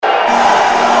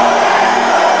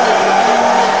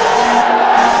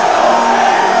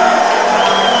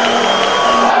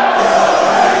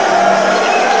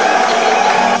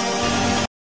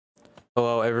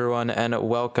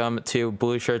welcome to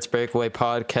Blue Shirts Breakaway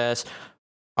Podcast.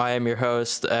 I am your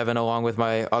host, Evan, along with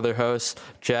my other host,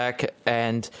 Jack,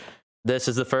 and this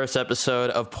is the first episode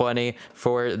of plenty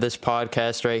for this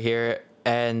podcast right here,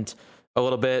 and a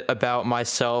little bit about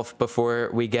myself before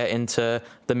we get into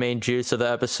the main juice of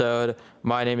the episode.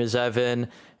 My name is Evan,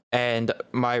 and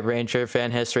my Ranger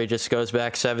fan history just goes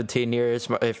back 17 years.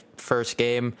 My first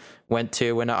game went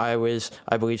to when I was,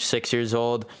 I believe, 6 years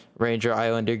old. Ranger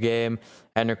Islander game.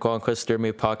 Henrik Lundqvist threw me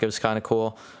a puck. It was kind of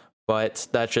cool. But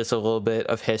that's just a little bit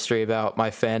of history about my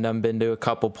fandom. Been to a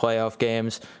couple playoff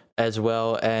games as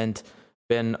well, and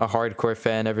been a hardcore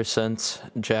fan ever since.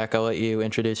 Jack, I'll let you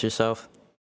introduce yourself.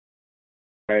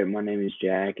 All right, my name is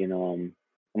Jack, and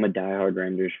I'm a diehard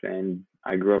Rangers fan.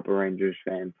 I grew up a Rangers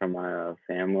fan from my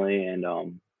family, and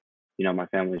my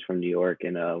family's from New York,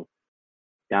 and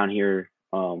down here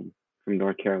from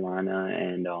North Carolina,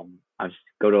 and I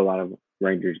go to a lot of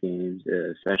Rangers games,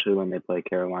 especially when they play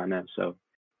Carolina. So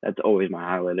that's always my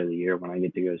highlight of the year when I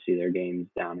get to go see their games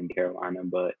down in Carolina.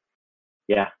 But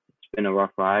yeah, it's been a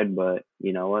rough ride, but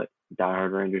you know what?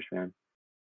 Diehard Rangers fan.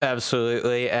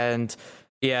 Absolutely, and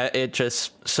yeah, it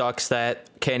just sucks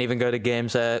that can't even go to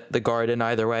games at the Garden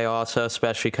either way also,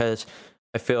 especially because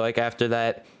I feel like after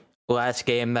that last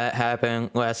game that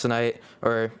happened last night,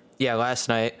 the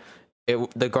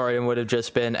Garden would have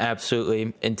just been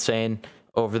absolutely insane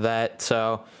over that.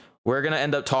 So we're going to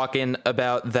end up talking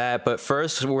about that. But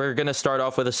first, we're going to start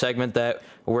off with a segment that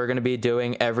we're going to be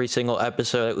doing every single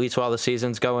episode, at least while the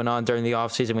season's going on. During the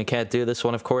off season, we can't do this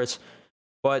one, of course.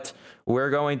 But we're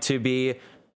going to be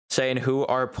saying who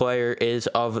our player is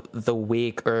of the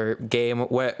week or game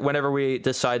whenever we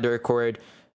decide to record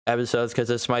episodes, because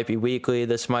this might be weekly,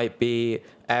 this might be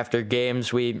after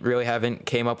games. We really haven't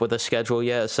came up with a schedule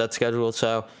yet, a set schedule.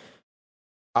 So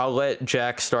I'll let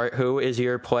Jack start. Who is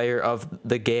your player of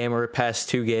the game, or past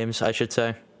two games, I should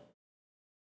say?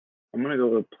 I'm going to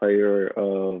go with player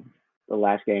of the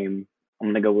last game. I'm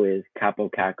going to go with Kaapo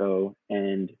Kakko.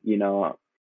 And, he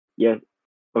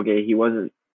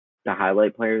wasn't the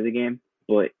highlight player of the game,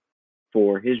 but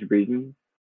for his reasons,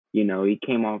 he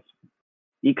came off,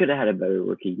 he could have had a better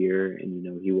rookie year,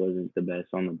 and, he wasn't the best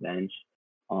on the bench.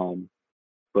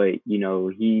 But,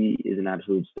 he is an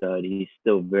absolute stud. He's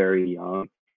still very young.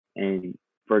 And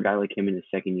for a guy like him in his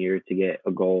second year to get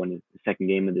a goal in his second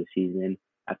game of the season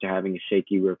after having a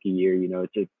shaky rookie year,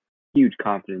 it's a huge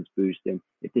confidence boost. And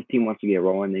if this team wants to get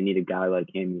rolling, they need a guy like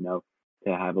him,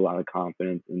 to have a lot of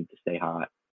confidence and to stay hot.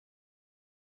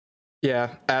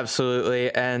 Yeah,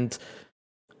 absolutely. And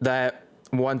that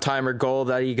one-timer goal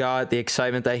that he got, the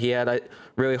excitement that he had, I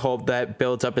really hope that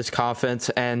builds up his confidence.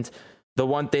 And the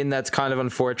one thing that's kind of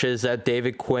unfortunate is that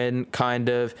David Quinn kind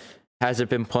of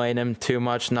hasn't been playing him too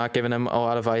much, not giving him a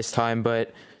lot of ice time.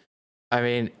 But, I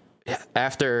mean,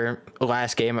 after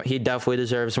last game, he definitely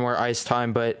deserves more ice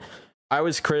time. But I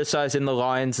was criticizing the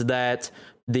lines that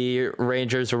the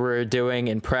Rangers were doing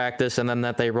in practice and then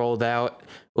that they rolled out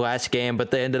last game,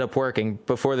 but they ended up working.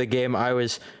 Before the game, I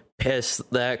was pissed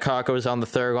that Kakko was on the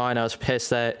third line. I was pissed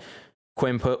that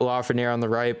Quinn put Lafreniere on the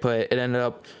right, but it ended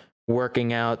up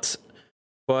working out.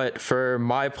 But for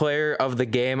my player of the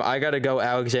game, I got to go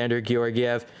Alexander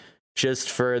Georgiev, just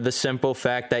for the simple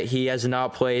fact that he has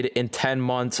not played in 10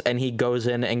 months and he goes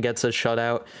in and gets a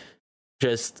shutout.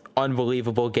 Just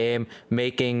unbelievable game,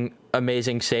 making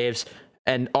amazing saves.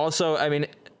 And also, I mean,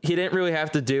 he didn't really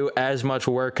have to do as much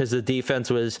work because the defense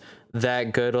was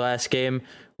that good last game,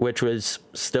 which was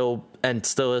still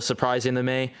is surprising to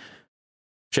me.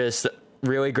 Just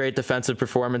really great defensive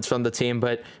performance from the team.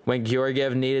 But when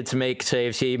Georgiev needed to make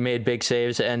saves, he made big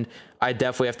saves. And I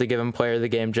definitely have to give him player of the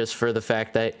game just for the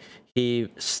fact that he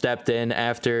stepped in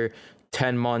after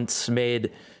 10 months,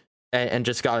 made and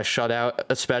just got a shutout,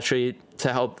 especially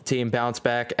to help the team bounce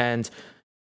back. And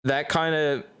that kind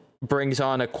of brings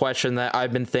on a question that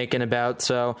I've been thinking about.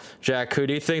 So, Jack, who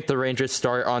do you think the Rangers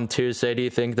start on Tuesday? Do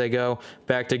you think they go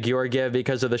back to Georgiev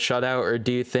because of the shutout, or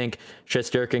do you think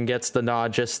Shesterkin gets the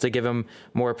nod just to give him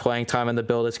more playing time and to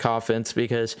build his confidence?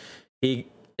 Because he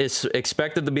is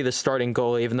expected to be the starting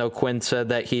goalie, even though Quinn said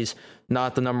that he's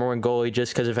not the number one goalie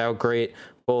just because of how great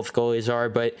both goalies are.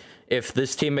 But if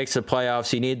this team makes the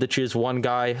playoffs, you need to choose one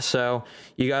guy. So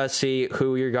you got to see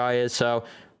who your guy is. So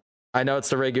I know it's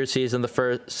the regular season, the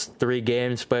first three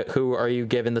games, but who are you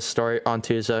giving the start on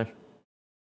Tuesday?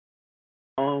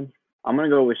 I'm gonna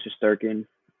go with Shesterkin,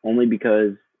 only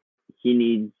because he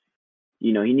needs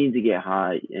to get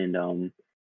hot, and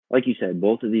like you said,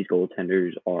 both of these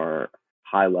goaltenders are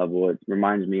high level. It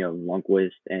reminds me of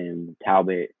Lundqvist and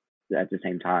Talbot at the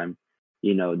same time.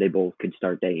 They both could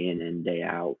start day in and day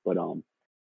out, but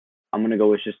I'm gonna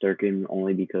go with Shesterkin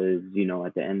only because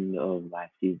at the end of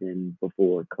last season,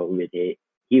 before COVID hit,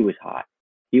 he was hot.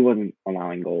 He wasn't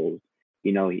allowing goals.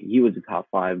 He was a top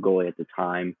five goalie at the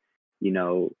time.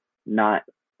 Not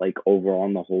like overall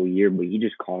in the whole year, but he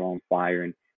just caught on fire,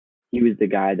 and he was the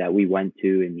guy that we went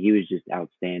to, and he was just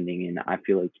outstanding. And I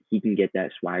feel like he can get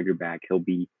that swagger back. He'll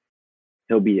be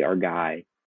our guy,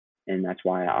 and that's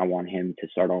why I want him to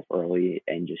start off early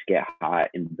and just get hot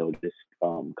and build this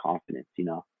confidence.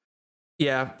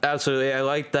 Yeah, absolutely. I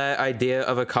like that idea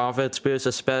of a confidence boost,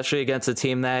 especially against a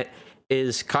team that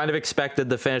is kind of expected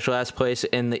to finish last place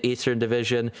in the Eastern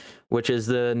Division, which is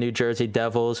the New Jersey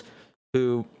Devils,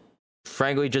 who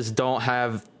frankly just don't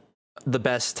have the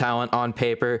best talent on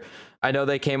paper. I know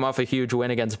they came off a huge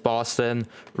win against Boston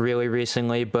really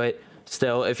recently, but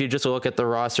still, if you just look at the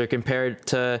roster compared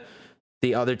to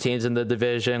the other teams in the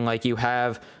division, like you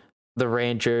have the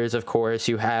Rangers, of course,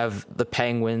 you have the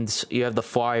Penguins, you have the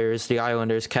Flyers, the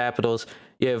Islanders, Capitals,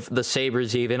 you have the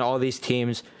Sabres even. All these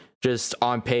teams just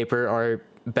on paper are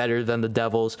better than the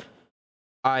Devils.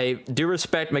 I do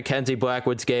respect Mackenzie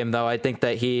Blackwood's game, though. I think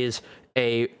that he is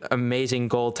a amazing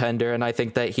goaltender, and I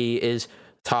think that he is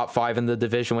top five in the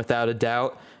division without a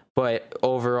doubt. But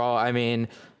overall, I mean,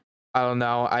 I don't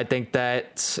know. I think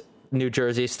that New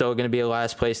Jersey is still going to be a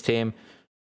last place team.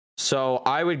 So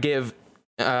I would give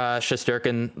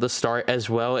Shesterkin the start as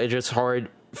well. It's just hard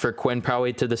for Quinn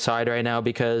probably to decide right now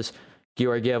because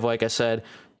Georgiev, like I said,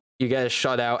 you get a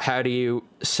shutout. How do you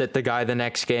sit the guy the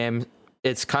next game?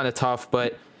 It's kind of tough,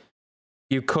 but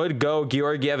you could go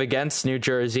Georgiev against New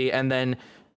Jersey and then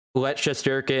let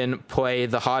Shesterkin play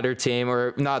the hotter team,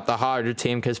 or not the hotter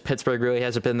team because Pittsburgh really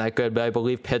hasn't been that good, but I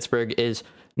believe Pittsburgh is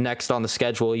next on the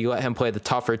schedule. You let him play the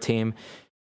tougher team,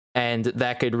 and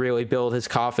that could really build his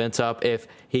confidence up if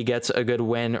he gets a good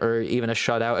win or even a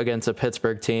shutout against a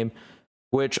Pittsburgh team.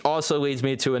 Which also leads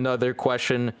me to another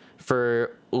question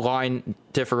for line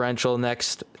differential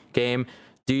next game.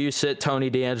 Do you sit Tony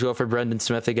DeAngelo for Brendan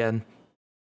Smith again?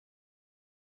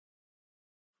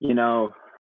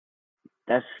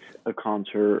 That's a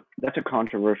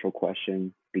controversial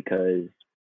question because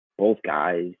both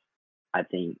guys, I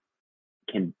think,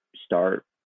 can start.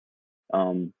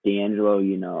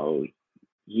 DeAngelo,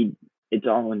 it's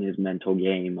all in his mental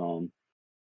game.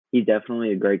 He's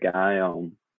definitely a great guy.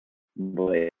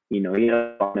 But he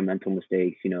has a lot of mental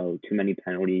mistakes. Too many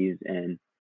penalties, and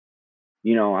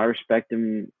I respect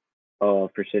him for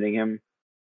sitting him.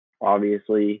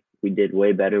 Obviously, we did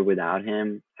way better without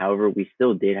him. However, we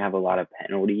still did have a lot of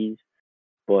penalties,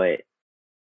 but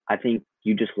I think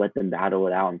you just let them battle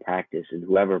it out in practice, and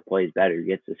whoever plays better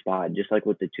gets the spot. Just like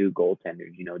with the two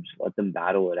goaltenders, just let them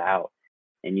battle it out,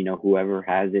 and whoever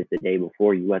has it the day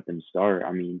before, you let them start.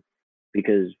 I mean,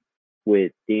 because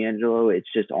with DeAngelo,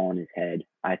 it's just all in his head,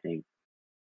 I think.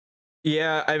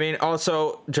 Yeah, I mean,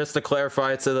 also, just to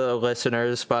clarify to the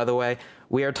listeners, by the way,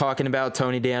 we are talking about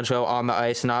Tony DeAngelo on the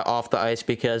ice, not off the ice,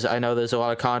 because I know there's a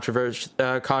lot of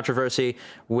controversy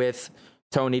with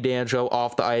Tony DeAngelo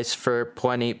off the ice for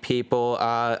plenty people.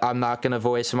 I'm not going to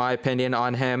voice my opinion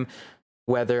on him,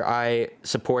 whether I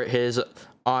support his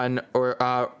on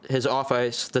or his off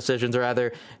ice decisions, or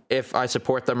rather, if I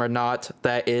support them or not.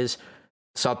 That is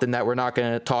something that we're not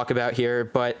going to talk about here.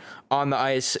 But on the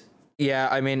ice, yeah,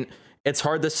 I mean, it's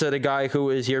hard to sit a guy who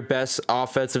is your best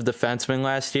offensive defenseman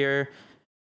last year.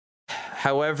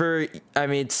 However, I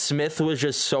mean, Smith was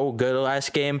just so good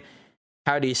last game.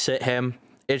 How do you sit him?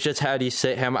 It's just how do you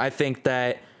sit him? I think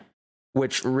that,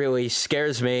 which really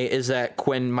scares me, is that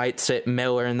Quinn might sit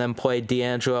Miller and then play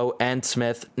DeAngelo and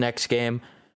Smith next game,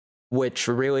 which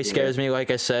really scares me,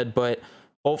 like I said, but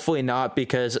hopefully not,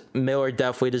 because Miller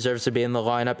definitely deserves to be in the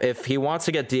lineup. If he wants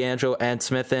to get DeAngelo and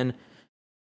Smith in,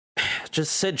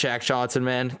 just sit Jack Johnson,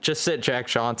 man. Just sit Jack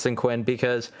Johnson, Quinn,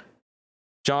 because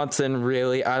Johnson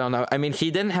really, I don't know. I mean, he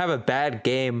didn't have a bad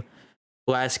game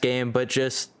last game, but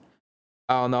just,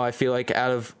 I don't know. I feel like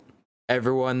out of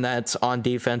everyone that's on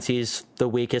defense, he's the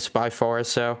weakest by far.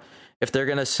 So if they're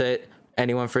going to sit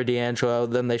anyone for DeAngelo,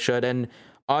 then they should. And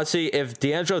honestly, if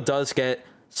DeAngelo does get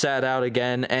sat out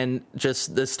again and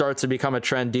just this starts to become a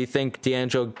trend, do you think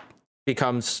DeAngelo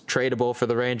becomes tradable for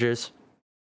the Rangers?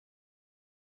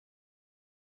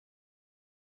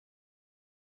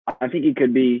 I think he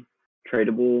could be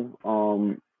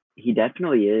tradable. He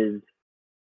definitely is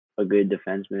a good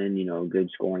defenseman, a good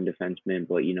scoring defenseman.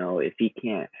 But if he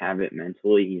can't have it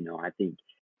mentally, I think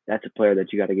that's a player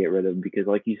that you got to get rid of because,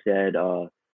 like you said,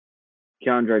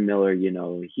 Keandre Miller,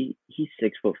 he's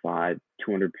 6'5",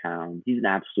 200 pounds. He's an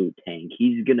absolute tank.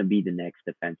 He's gonna be the next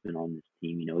defenseman on this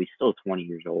team. He's still 20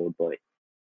 years old, but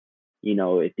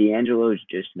if DeAngelo is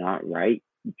just not right,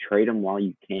 trade him while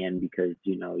you can, because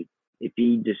if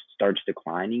he just starts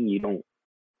declining, you don't,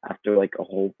 after like a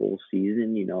whole full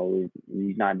season,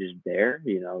 he's not just there.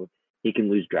 He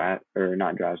can lose draft, or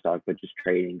not draft stock, but just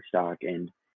trading stock, and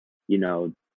you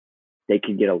know they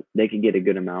could get a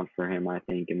good amount for him, I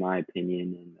think, in my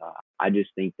opinion. And I just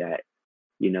think that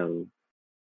you know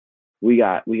we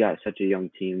got such a young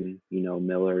team.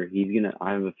 Miller, he's gonna.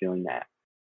 I have a feeling that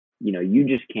you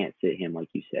just can't sit him, like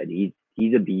you said.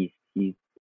 He's a beast. He's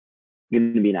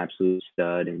going to be an absolute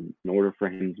stud, and in order for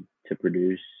him to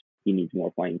produce, he needs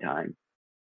more playing time.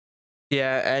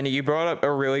 Yeah, and you brought up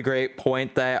a really great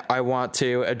point that I want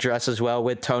to address as well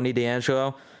with Tony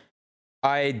DeAngelo.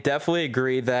 I definitely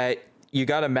agree that you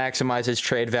got to maximize his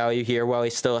trade value here while he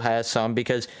still has some,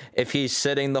 because if he's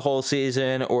sitting the whole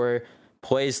season or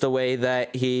plays the way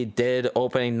that he did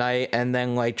opening night and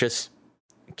then like just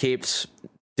keeps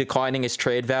declining his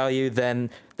trade value, then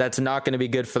that's not going to be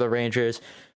good for the Rangers.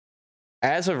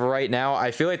 As of right now,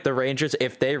 I feel like the Rangers,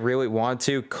 if they really want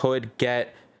to, could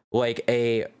get like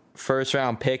a first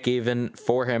round pick even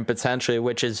for him potentially,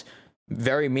 which is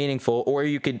very meaningful. Or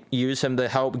you could use him to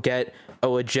help get a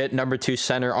legit number 2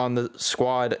 center on the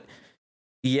squad.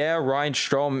 Yeah, Ryan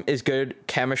Strome is good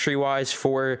chemistry wise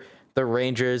for the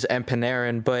Rangers and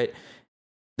Panarin, but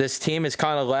this team is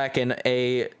kind of lacking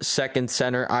a second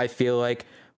center, I feel like.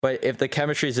 But if the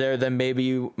chemistry's there, then maybe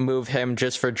you move him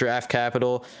just for draft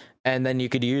capital, and then you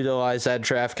could utilize that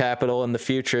draft capital in the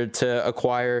future to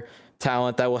acquire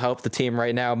talent that will help the team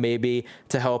right now, maybe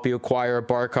to help you acquire a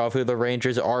Barkov, who the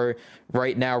Rangers are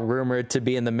right now rumored to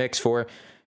be in the mix for.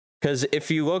 Because if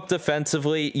you look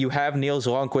defensively, you have Niels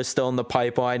Lundqvist still in the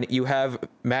pipeline. You have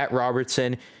Matt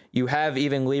Robertson. You have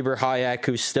even Lieber Hayek,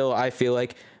 who still, I feel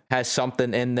like, has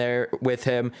something in there with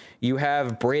him. You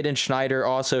have Braden Schneider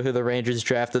also, who the Rangers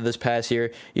drafted this past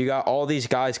year. You got all these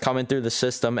guys coming through the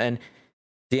system, and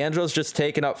DeAngelo's just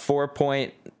taken up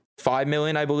 $4.5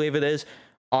 million, I believe it is,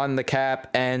 on the cap.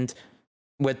 And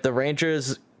with the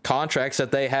Rangers contracts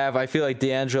that they have, I feel like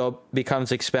DeAngelo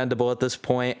becomes expendable at this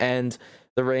point, and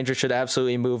the Rangers should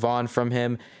absolutely move on from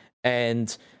him.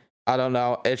 And I don't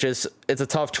know, it's a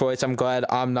tough choice. I'm glad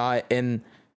I'm not in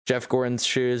Jeff Gordon's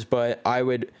shoes, but I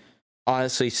would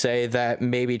honestly say that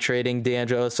maybe trading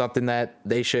DeAngelo is something that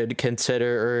they should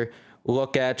consider or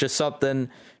look at.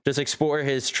 Just explore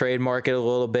his trade market a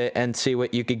little bit and see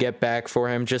what you could get back for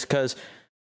him. Just because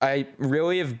I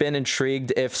really have been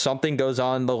intrigued if something goes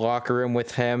on in the locker room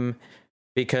with him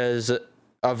because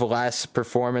of last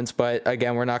performance. But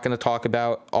again, we're not going to talk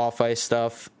about off-ice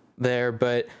stuff there.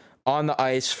 But on the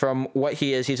ice, from what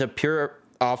he is, he's a pure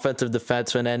offensive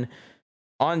defenseman. And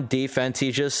on defense,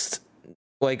 he just,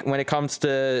 like, when it comes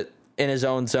to in his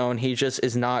own zone, he just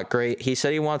is not great. He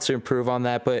said he wants to improve on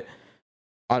that, but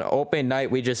on opening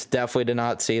night, we just definitely did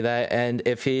not see that. And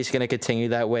if he's going to continue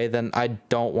that way, then I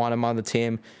don't want him on the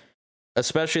team,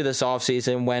 especially this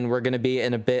offseason when we're going to be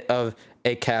in a bit of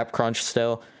a cap crunch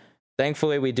still.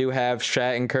 Thankfully, we do have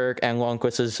Shattenkirk and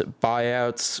Lundqvist's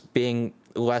buyouts being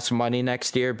less money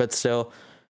next year, but still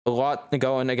a lot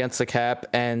going against the cap.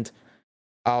 And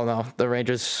I don't know, the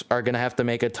Rangers are going to have to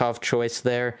make a tough choice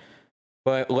there.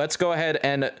 But let's go ahead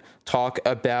and talk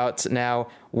about now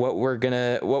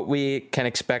what we can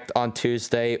expect on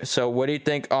Tuesday. So what do you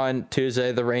think on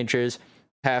Tuesday the Rangers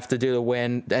have to do to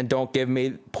win? And don't give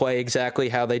me play exactly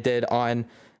how they did on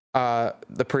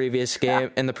the previous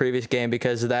game,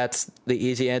 because that's the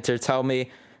easy answer. Tell me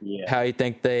how you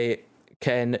think they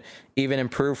can even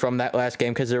improve from that last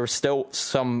game, because there were still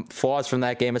some flaws from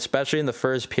that game, especially in the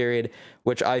first period,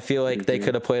 which I feel like they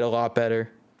could have played a lot better.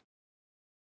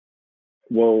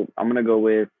 Well, I'm going to go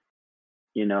with,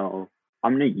 I'm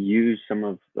going to use some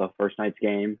of the first night's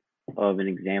game of an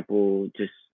example.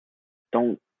 Just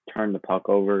don't turn the puck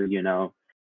over,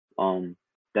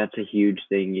 that's a huge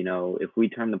thing. If we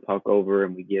turn the puck over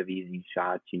and we give easy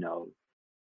shots,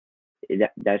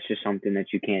 that's just something that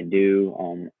you can't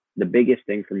do. The biggest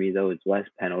thing for me, though, is less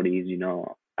penalties.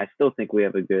 I still think we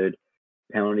have a good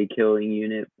penalty killing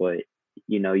unit, but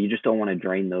you just don't want to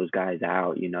drain those guys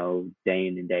out, day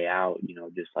in and day out,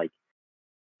 just like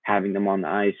having them on the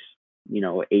ice,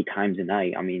 8 times a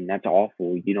night. I mean, that's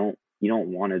awful. You don't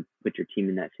want to put your team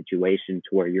in that situation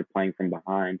to where you're playing from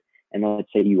behind. And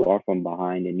let's say you are from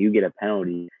behind and you get a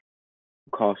penalty,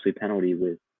 costly penalty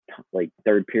with like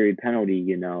third period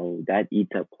penalty, that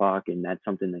eats up clock, and that's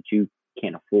something that you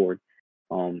can't afford.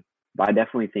 But I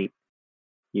definitely think,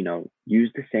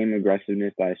 use the same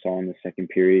aggressiveness that I saw in the second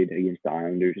period against the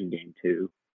Islanders in game 2.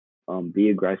 Be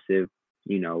aggressive.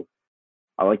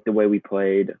 I like the way we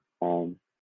played. Our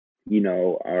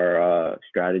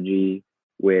strategy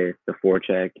with the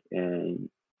forecheck and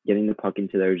getting the puck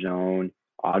into their zone,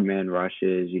 odd man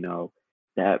rushes,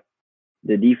 that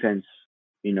the defense,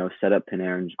 set up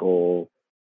Panarin's goal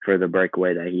for the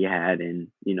breakaway that he had. And,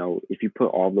 if you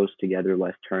put all those together,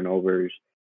 less turnovers,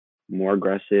 more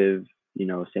aggressive,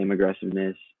 same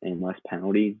aggressiveness and less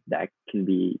penalties, that can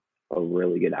be a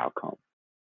really good outcome.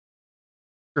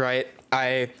 Right.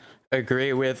 I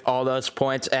agree with all those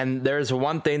points. And there's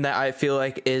one thing that I feel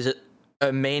like is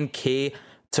a main key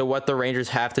to what the Rangers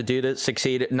have to do to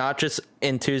succeed, not just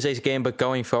in Tuesday's game, but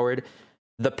going forward.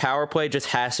 The power play just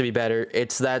has to be better.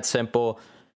 It's that simple.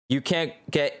 You can't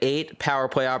get 8 power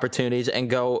play opportunities and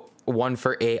go 1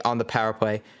 for 8 on the power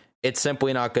play. It's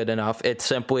simply not good enough. It's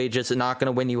simply just not going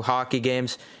to win you hockey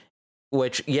games,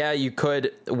 which, yeah, you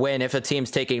could win if a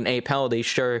team's taking 8 penalties,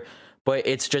 sure, but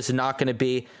it's just not going to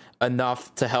be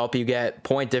enough to help you get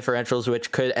point differentials,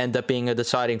 which could end up being a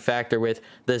deciding factor with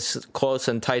this close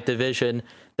and tight division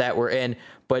that we're in.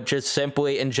 But just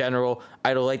simply in general,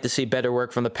 I'd like to see better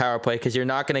work from the power play, because you're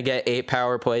not going to get 8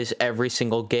 power plays every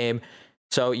single game.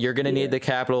 So you're going to need to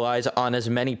capitalize on as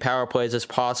many power plays as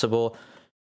possible.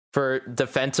 For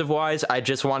defensive wise, I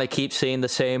just want to keep seeing the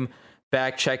same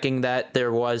back checking that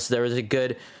there was. There was a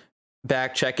good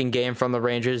back checking game from the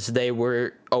Rangers. They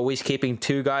were always keeping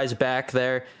 2 guys back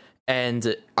there,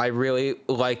 and I really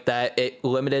like that. It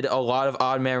limited a lot of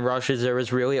odd man rushes. There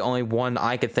was really only one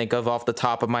I could think of off the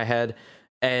top of my head,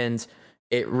 and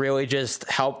it really just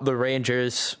helped the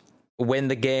Rangers win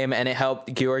the game, and it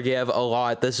helped Georgiev a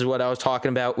lot. This is what I was talking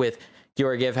about with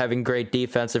Georgiev having great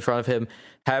defense in front of him.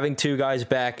 Having 2 guys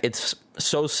back, it's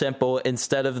so simple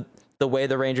instead of the way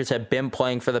the Rangers have been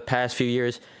playing for the past few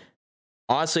years.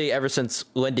 Honestly, ever since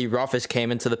Lindy Ruffus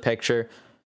came into the picture,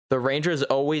 the Rangers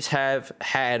always have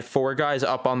had 4 guys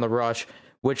up on the rush,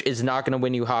 which is not going to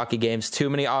win you hockey games.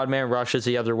 Too many odd man rushes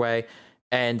the other way,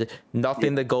 and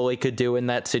nothing the goalie could do in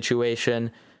that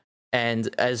situation.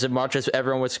 And as much as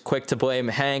everyone was quick to blame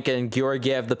Hank and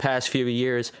Georgiev the past few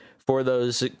years for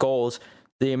those goals,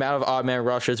 the amount of odd man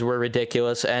rushes were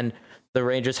ridiculous, and the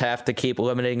Rangers have to keep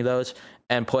limiting those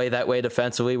and play that way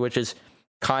defensively, which is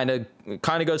kind of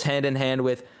goes hand in hand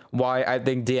with why I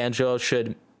think DeAngelo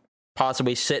should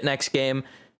possibly sit next game,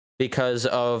 because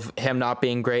of him not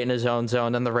being great in his own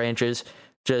zone and the Rangers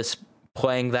just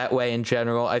playing that way in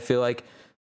general. I feel like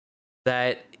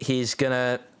that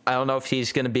I don't know if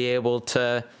he's gonna be able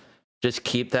to just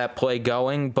keep that play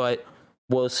going, but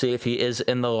we'll see if he is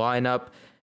in the lineup.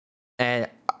 And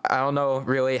I don't know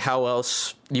really how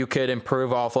else you could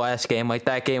improve off last game. Like,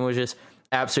 that game was just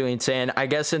absolutely insane. I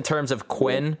guess in terms of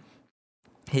Quinn,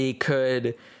 he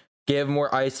could give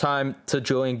more ice time to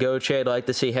Julian Gauthier. I'd like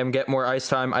to see him get more ice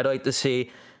time. I'd like to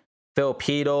see Phil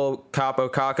Pedal, Capo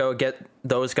Caco get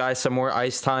those guys some more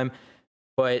ice time.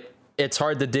 But it's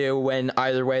hard to do when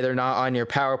either way they're not on your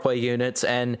power play units,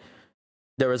 and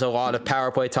there was a lot of power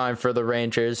play time for the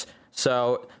Rangers.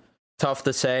 So tough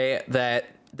to say that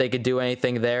they could do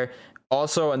anything there.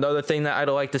 Also, another thing that I'd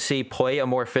like to see, play a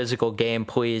more physical game,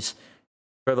 please.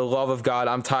 For the love of God,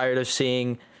 I'm tired of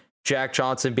seeing Jack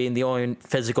Johnson being the only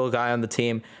physical guy on the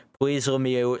team. Please,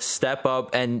 Lemieux, step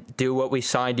up and do what we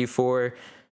signed you for.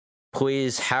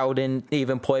 Please, Howden,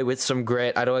 even play with some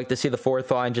grit. I'd like to see the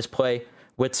 4th line just play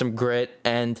with some grit,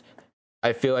 and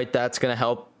I feel like that's going to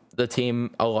help the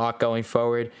team a lot going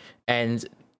forward. And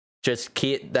just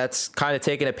that's kind of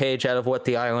taking a page out of what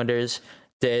the Islanders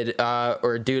did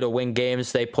or do to win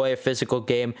games. They play a physical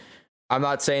game. I'm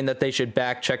not saying that they should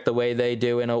back check the way they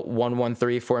do in a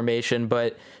 1-1-3 formation,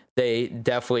 but they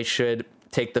definitely should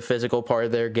take the physical part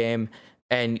of their game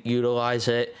and utilize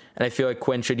it. And I feel like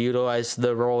Quinn should utilize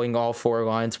the rolling all 4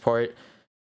 lines part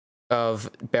of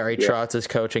Barry Trotz's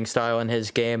coaching style in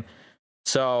his game.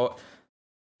 So,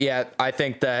 yeah, I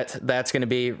think that's going to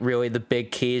be really the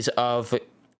big keys of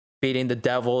beating the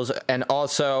Devils. And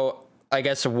also, I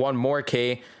guess one more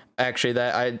key, actually,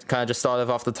 that I kind of just thought of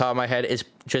off the top of my head, is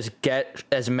just get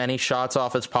as many shots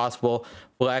off as possible.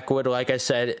 Blackwood, like I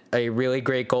said, a really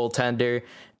great goaltender,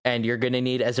 and you're going to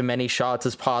need as many shots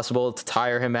as possible to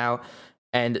tire him out.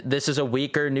 And this is a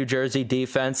weaker New Jersey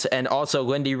defense, and also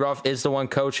Lindy Ruff is the one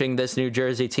coaching this New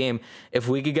Jersey team. If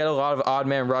we could get a lot of odd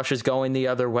man rushes going the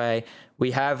other way,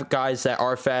 we have guys that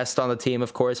are fast on the team,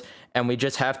 of course, and we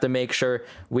just have to make sure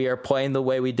we are playing the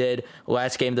way we did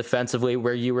last game defensively,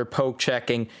 where you were poke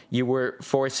checking, you were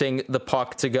forcing the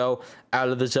puck to go out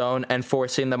of the zone and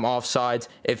forcing them offsides.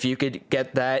 If you could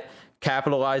get that,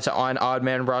 capitalize on odd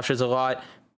man rushes a lot,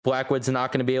 Blackwood's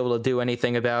not going to be able to do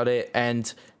anything about it,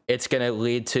 and it's going to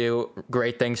lead to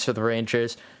great things for the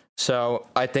Rangers. So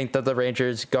I think that the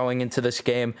Rangers going into this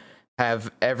game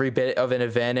have every bit of an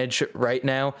advantage right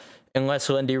now. unless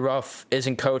Lindy Ruff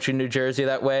isn't coaching New Jersey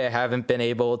that way. I haven't been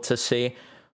able to see.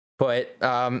 But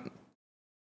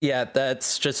yeah,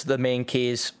 that's just the main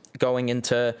keys going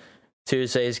into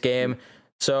Tuesday's game.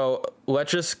 So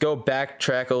let's just go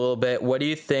backtrack a little bit. What do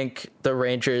you think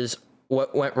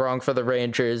what went wrong for the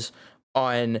Rangers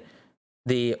on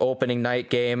the opening night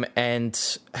game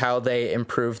and how they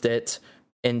improved it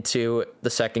into the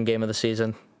second game of the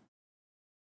season?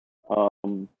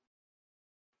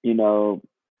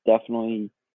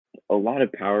 Definitely a lot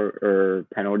of power or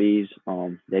penalties.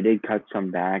 They did cut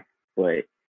some back, but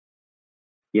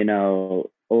a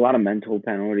lot of mental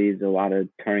penalties, a lot of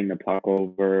turning the puck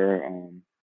over.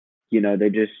 They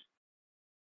just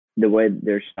the way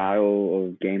their style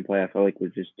of gameplay, I felt like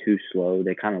was just too slow.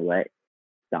 They kind of let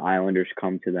the Islanders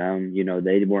come to them.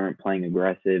 They weren't playing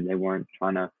aggressive. They weren't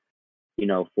trying to,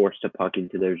 force the puck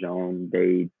into their zone.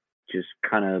 They just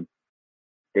kind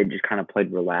of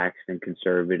played relaxed and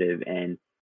conservative, and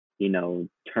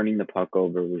turning the puck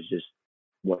over was just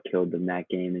what killed them that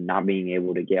game, and not being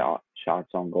able to get shots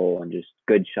on goal and just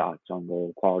good shots on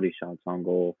goal, quality shots on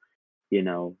goal.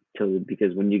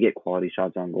 Because when you get quality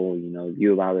shots on goal,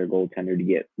 you allow their goaltender to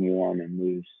get warm and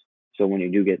loose. So when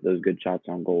you do get those good shots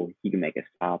on goal, he can make a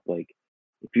stop. Like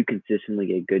if you consistently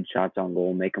get good shots on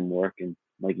goal, make them work, and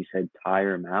like you said,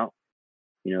 tire them out.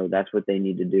 That's what they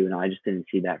need to do. And I just didn't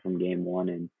see that from game one.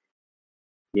 And,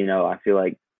 I feel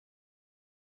like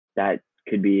that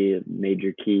could be a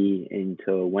major key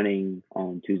into winning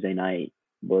on Tuesday night,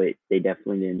 but they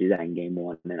definitely didn't do that in game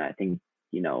one. And I think,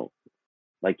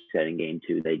 like you said, in game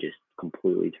two, they just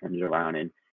completely turned it around.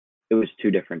 And it was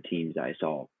two different teams I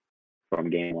saw from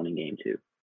game one and game two.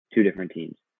 Two different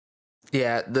teams.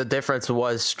 Yeah, the difference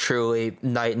was truly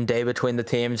night and day between the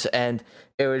teams, and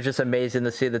it was just amazing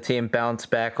to see the team bounce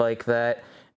back like that.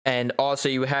 And also,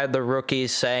 you had the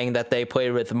rookies saying that they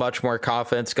played with much more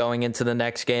confidence going into the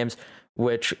next games,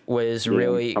 which was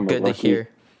really good to hear.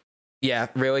 Yeah,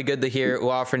 really good to hear.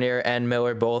 Lafreniere and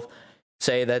Miller both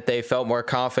say that they felt more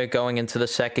confident going into the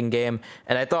second game.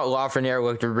 And I thought Lafreniere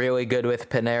looked really good with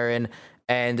Panarin.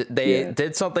 And they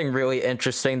did something really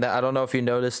interesting that I don't know if you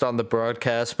noticed on the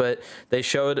broadcast, but they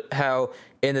showed how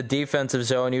in the defensive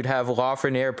zone, you'd have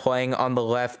Lafreniere playing on the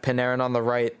left, Panarin on the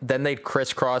right. Then they'd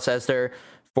crisscross as they're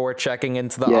forechecking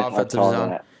into the offensive zone.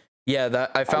 That. Yeah,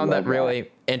 I found that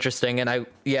really interesting. And I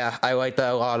like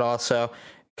that a lot also,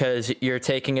 because you're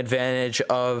taking advantage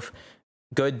of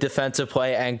good defensive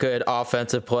play and good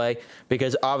offensive play,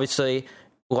 because obviously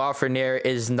Lafreniere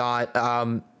is not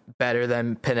better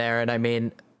than Panarin. I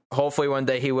mean, hopefully one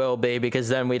day he will be, because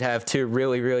then we'd have two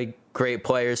really, really great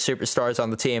players, superstars on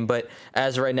the team. But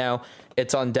as right now,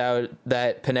 it's undoubted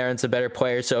that Panarin's a better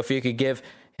player. So if you could give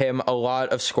him a lot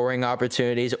of scoring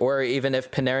opportunities, or even if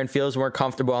Panarin feels more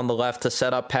comfortable on the left to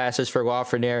set up passes for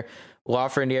Lafreniere,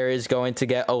 Lafreniere is going to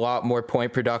get a lot more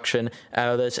point production out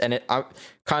of this. And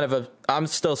I'm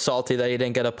still salty that he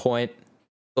didn't get a point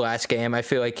last game. I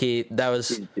feel like he's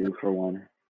due for one.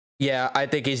 Yeah, I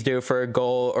think he's due for a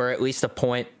goal or at least a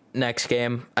point next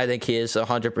game. I think he is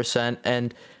 100%,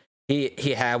 and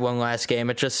he had one last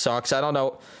game. It just sucks. I don't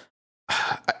know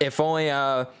if only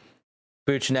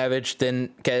Buchnevich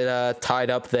didn't get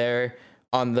tied up there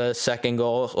on the second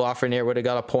goal. Lafreniere would have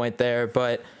got a point there,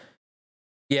 but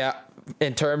yeah,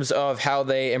 in terms of how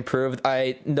they improved,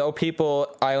 I know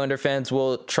Islander fans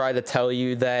will try to tell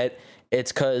you that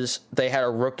it's because they had a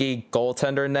rookie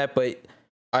goaltender in net, but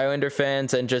Islander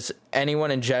fans and just anyone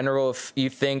in general, if you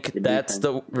think that's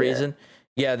the reason,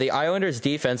 the Islanders'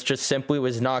 defense just simply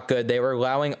was not good. They were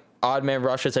allowing odd man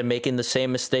rushes and making the same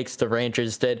mistakes the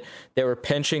Rangers did. They were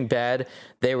pinching bad.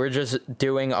 They were just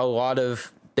doing a lot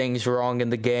of things wrong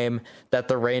in the game that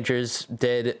the Rangers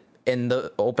did in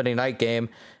the opening night game,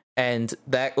 and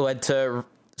that led to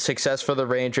success for the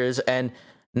Rangers. And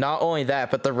not only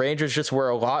that, but the Rangers just were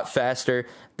a lot faster.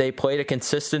 They played a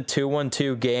consistent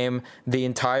 2-1-2 game the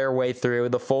entire way through,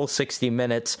 the full 60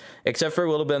 minutes, except for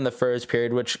a little bit in the first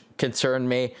period, which concerned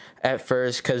me at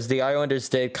first because the Islanders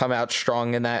did come out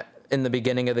strong in the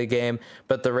beginning of the game,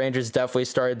 but the Rangers definitely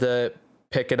started to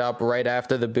pick it up right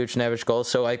after the Buchnevich goal.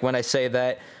 So when I say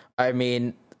that, I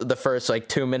mean the first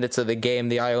 2 minutes of the game,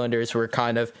 the Islanders were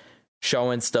kind of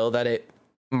showing still that it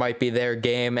might be their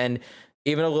game, and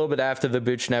even a little bit after the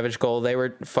Buchnevich goal, they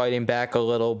were fighting back a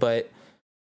little, but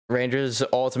Rangers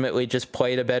ultimately just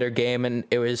played a better game, and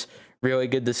it was really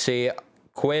good to see.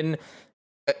 Quinn,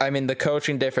 the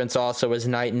coaching difference also was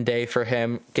night and day for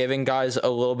him, giving guys a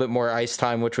little bit more ice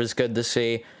time, which was good to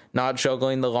see, not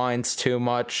juggling the lines too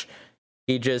much.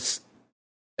 He just,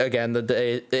 again,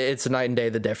 it's night and day,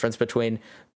 the difference between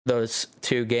those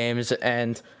two games,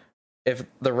 and if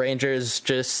the Rangers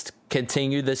just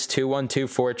continue this 2-1-2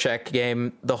 forecheck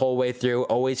game the whole way through,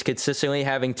 always consistently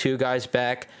having two guys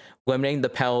back, limiting the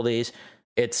penalties,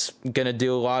 it's going to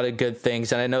do a lot of good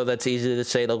things. And I know that's easy to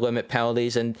say, to limit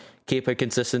penalties and keep a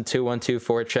consistent 2-1-2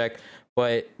 forecheck,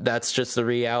 but that's just the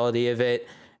reality of it.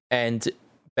 And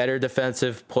better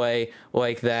defensive play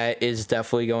like that is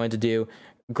definitely going to do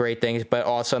great things, but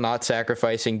also not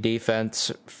sacrificing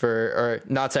offense for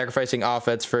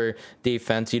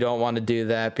defense. You don't want to do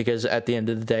that, because at the end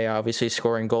of the day, obviously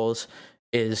scoring goals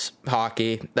is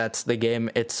hockey. That's the game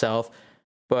itself.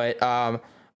 But I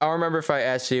don't remember if I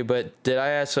asked you, but did I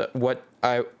ask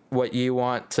what you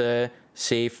want to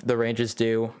see the Rangers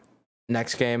do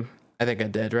next game? I think I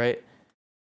did, right?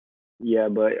 Yeah,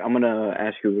 but I'm gonna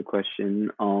ask you a question.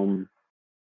 I'm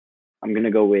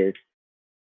gonna go with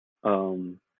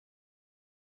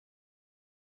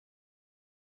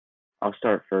I'll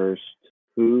start first.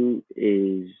 Who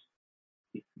is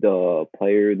the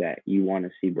player that you want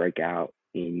to see break out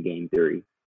in Game 3?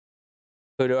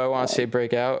 Who do I want to see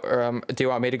break out? Or do you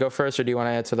want me to go first, or do you want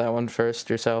to answer that one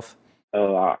first yourself?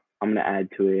 I'm gonna add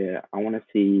to it. I want to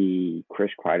see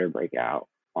Chris Kreider break out.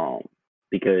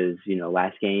 Because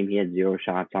last game he had 0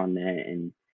 shots on net,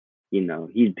 and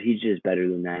he's just better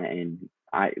than that. And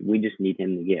we just need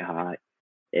him to get hot,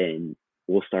 and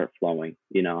we'll start flowing.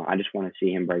 I just want to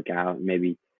see him break out, and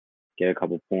maybe get a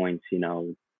couple points.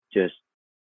 Just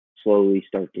slowly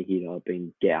start to heat up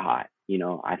and get hot.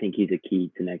 I think he's a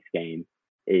key to next game,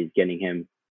 is getting him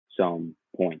some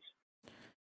points.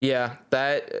 Yeah,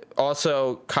 that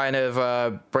also kind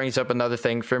of brings up another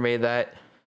thing for me that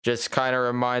just kind of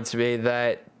reminds me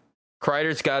that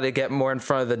Kreider's got to get more in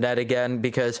front of the net again,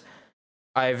 because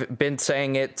I've been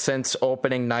saying it since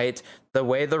opening night. The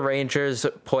way the Rangers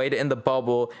played in the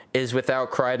bubble is without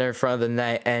Kreider in front of the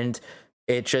net, and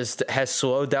it just has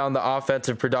slowed down the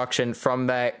offensive production from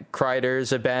that Kreider,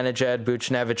 Zibanejad,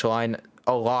 Buchnevich line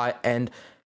a lot, and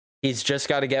he's just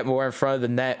got to get more in front of the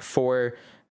net for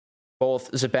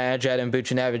both Zibanejad and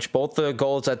Buchnevich. Both the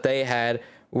goals that they had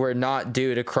were not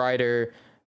due to Kreider.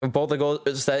 Both the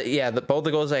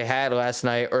goals they had last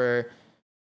night, or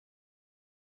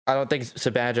I don't think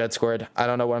Zibanejad scored. I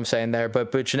don't know what I'm saying there,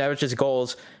 but Buchnevich's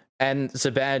goals and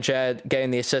Zibanejad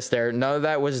getting the assist there, none of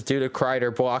that was due to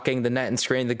Kreider blocking the net and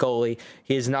screening the goalie.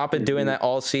 He has not been doing that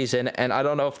all season, and I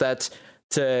don't know if that's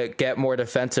to get more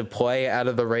defensive play out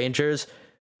of the Rangers,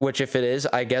 which if it is,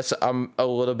 I guess I'm a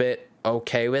little bit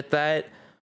okay with that,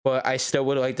 but I still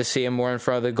would like to see him more in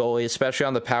front of the goalie, especially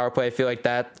on the power play. I feel like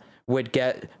that would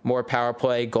get more power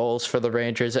play goals for the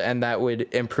Rangers, and that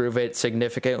would improve it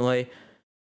significantly.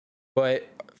 But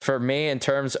for me, in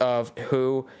terms of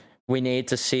who we need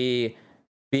to see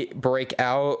break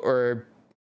out or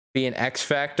be an X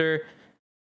factor,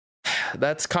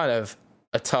 that's kind of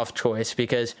a tough choice,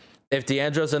 because if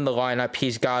DeAngelo's in the lineup,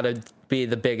 he's got to be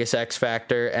the biggest X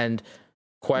factor and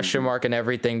question mark and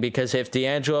everything, because if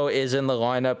DeAngelo is in the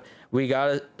lineup, we got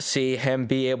to see him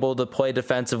be able to play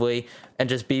defensively and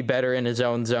just be better in his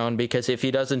own zone, because if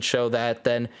he doesn't show that,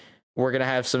 then we're going to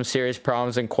have some serious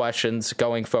problems and questions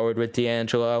going forward with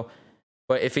DeAngelo.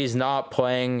 But if he's not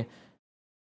playing,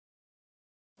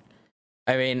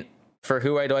 I mean, for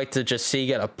who I'd like to just see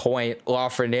get a point,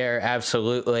 Lafreniere,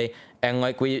 absolutely. And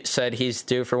like we said, he's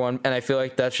due for one. And I feel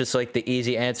like that's just like the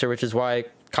easy answer, which is why I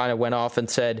kind of went off and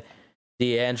said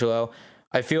DeAngelo.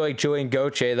 I feel like Julian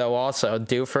Gauthier, though, also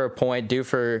due for a point, due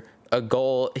for a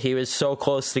goal. He was so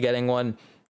close to getting one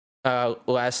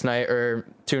last night or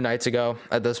 2 nights ago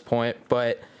at this point,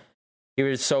 but he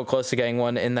was so close to getting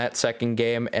one in that second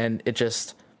game, and it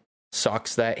just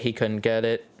sucks that he couldn't get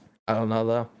it. I don't know,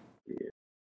 though.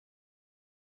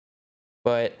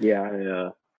 But yeah,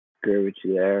 I agree with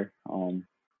you there.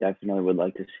 Definitely would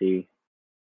like to see,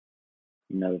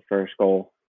 the first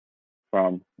goal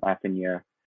from Lafreniere.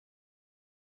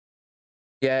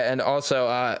 Yeah, and also,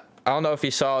 I don't know if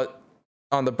you saw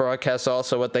on the broadcast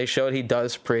also what they showed he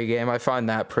does pregame. I find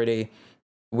that pretty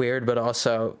weird, but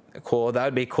also cool. That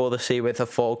would be cool to see with a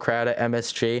full crowd at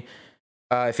MSG.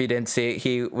 If you didn't see it,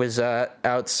 he was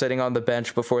out sitting on the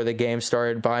bench before the game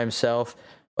started by himself,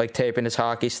 like taping his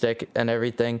hockey stick and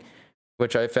everything,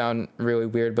 which I found really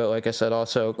weird, but like I said,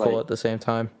 also cool at the same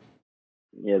time.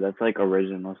 Yeah, that's like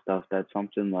original stuff. That's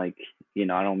something like, I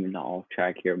don't mean to off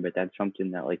track here, but that's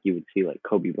something that like you would see like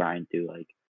Kobe Bryant do, like,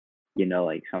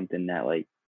 like something that like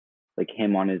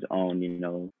him on his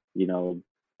own,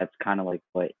 that's kind of like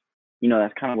what,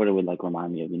 that's kind of what it would like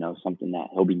remind me of, something that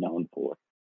he'll be known for.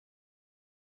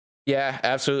 Yeah,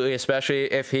 absolutely.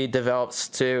 Especially if he develops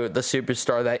to the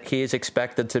superstar that he's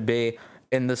expected to be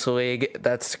in this league.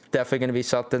 That's definitely going to be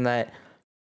something that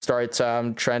starts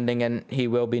trending, and he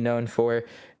will be known for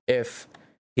if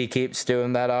he keeps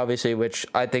doing that, obviously, which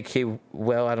I think he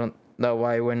will. I don't know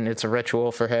why when it's a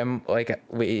ritual for him, like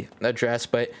we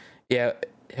addressed, but yeah,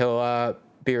 he'll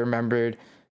be remembered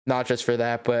not just for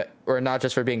that, or not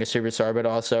just for being a superstar, but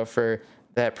also for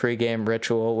that pregame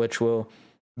ritual, which will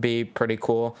be pretty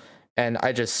cool. And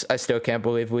I still can't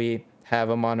believe we have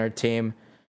him on our team.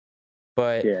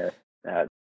 But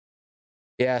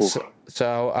yeah,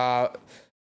 so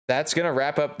that's gonna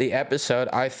wrap up the episode.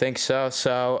 I think so.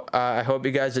 So I hope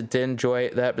you guys did enjoy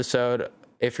the episode.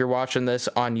 If you're watching this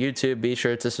on YouTube, be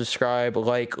sure to subscribe,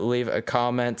 leave a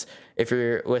comment. If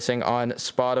you're listening on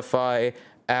Spotify,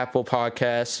 Apple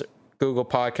Podcasts, Google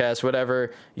Podcasts,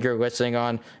 whatever you're listening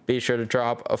on, be sure to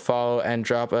drop a follow and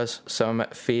drop us some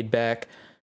feedback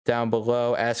down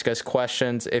below. Ask us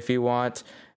questions if you want.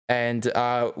 And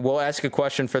we'll ask a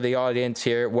question for the audience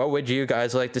here. What would you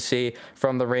guys like to see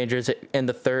from the Rangers in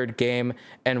the third game?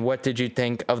 And what did you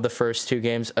think of the first 2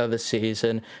 games of the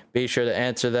season? Be sure to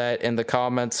answer that in the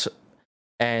comments.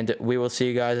 And we will see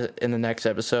you guys in the next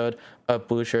episode of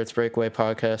Blue Shirts Breakaway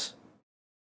Podcast.